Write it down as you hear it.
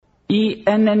Η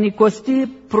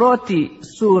 91η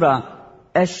σούρα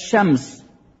Εσ-Σαμς,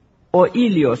 ο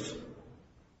ήλιος,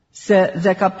 σε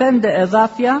 15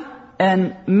 εδάφια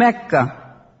εν Μέκκα.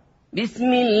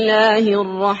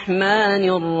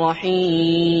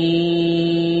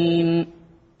 Μπισμillahir-Ραχμάνir-Ραχίμ.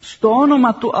 Στο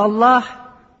όνομα του Allah,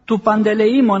 του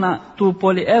Παντελεήμονα, του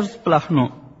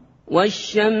Πολυεύσπλαχνου.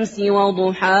 Βαsh-Σαμσι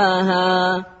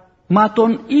βα-Δουχάχα. Μα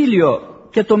τον ήλιο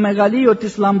και το μεγαλείο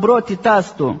της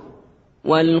λαμπρότητάς του.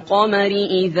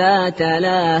 Βαλ-Κάμαρι ιδά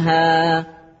ταλάχα.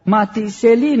 Μα τη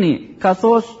σελήνη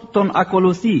καθώς τον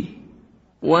ακολουθεί.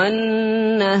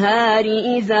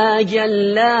 Βαν-Ναχάρι ιδά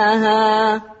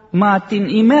τζαλλάχα. Μα την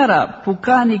ημέρα που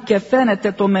κάνει και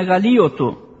φαίνεται το μεγαλείο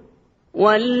του.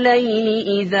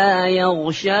 Βαλ-Λαϊλι ιδά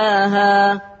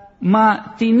γιαγσάχα.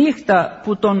 Μα τη νύχτα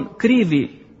που τον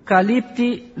κρύβει,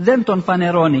 καλύπτει, δεν τον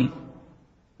φανερώνει.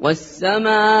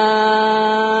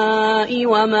 Βας-Σαμά'i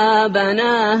βα-Μά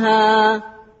μπανάχα.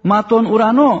 Μα τον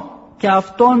ουρανό και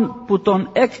αυτόν που τον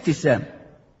έκτισε.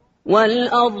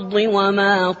 Βαλ-Αρضi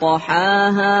βα-Μά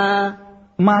ταχάχα.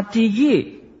 Μα τη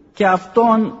γη και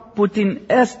αυτόν που την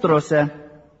έστρωσε.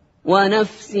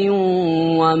 وَنَفْسٍ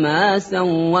وَمَا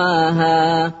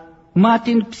سَوَّاهَا. Μα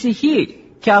την ψυχή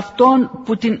και αυτόν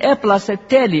που την έπλασε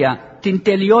τέλεια, την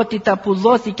τελειότητα που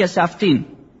δόθηκε σε αυτήν.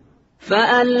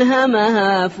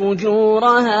 فَأَلْهَمَهَا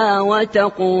فُجُورَهَا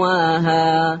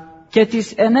وَتَقْوَاهَا. Και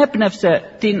της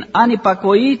ενέπνευσε την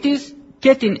ανυπακοή της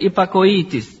και την υπακοή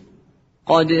της.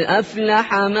 قَدْ أَفْلَحَ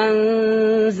مَنْ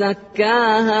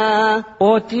زَكَّاهَا.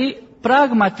 Ότι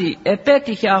πράγματι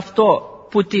επέτυχε αυτό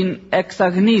που την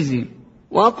εξαγνίζει.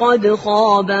 وَقَدْ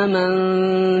خَابَ مَنْ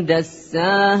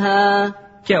دَسَّاهَا.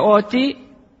 Και ότι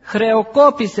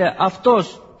χρεοκόπησε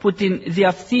αυτός που την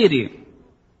διαφθείρει.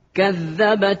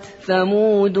 كَذَّبَتْ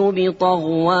ثَمُودُ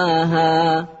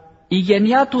بِطَغْوَاهَا. Η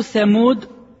γενιά του Θεμούντ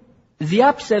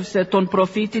διάψευσε τον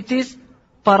προφήτη της,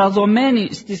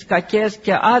 παραδομένη στις κακές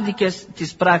και άδικες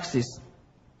της πράξεις.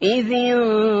 إِذِ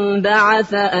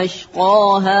انبَعَثَ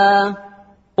أَشْقَاهَا.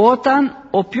 Όταν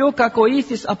ο πιο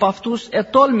κακοήθης από αυτούς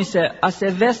ετόλμησε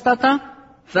ασεβέστατα,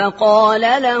 فَقَالَ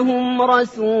لَهُمْ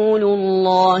رَسُولُ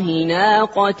اللَّهِ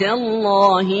نَاقَةَ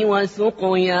اللَّهِ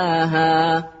وَسُقْيَاهَا.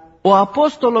 ο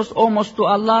Απόστολος όμως του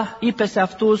Allah είπε σε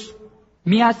αυτούς,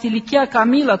 μια θηλυκιά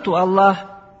καμήλα του Allah,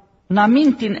 να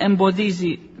μην την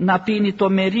εμποδίζει να πίνει το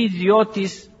μερίδιό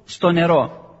της στο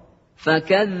νερό.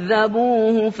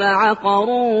 فَكَذَّبُوهُ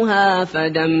فَعَقَرُوهَا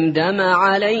فَدَمْدَمَ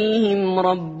عَلَيْهِمْ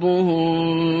رَبُّهُمْ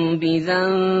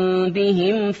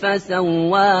بِذَنبِهِمْ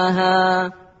فَسَوَّاهَا.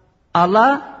 Αλλά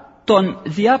τον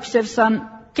διάψευσαν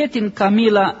και την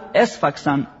καμήλα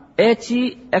έσφαξαν.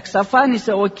 Έτσι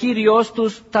εξαφάνισε ο Κύριος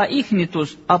τους τα ίχνη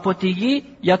τους από τη γη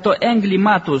για το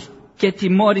έγκλημά τους και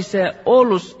τιμώρησε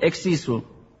όλους εξίσου.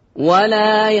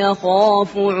 وَلَا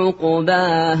يَخَافُ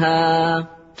عُقْبَاهَا.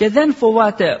 Και δεν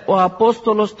φοβάται ο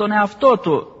Απόστολος τον εαυτό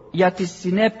του για τις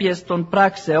συνέπειες των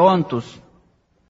πράξεών τους.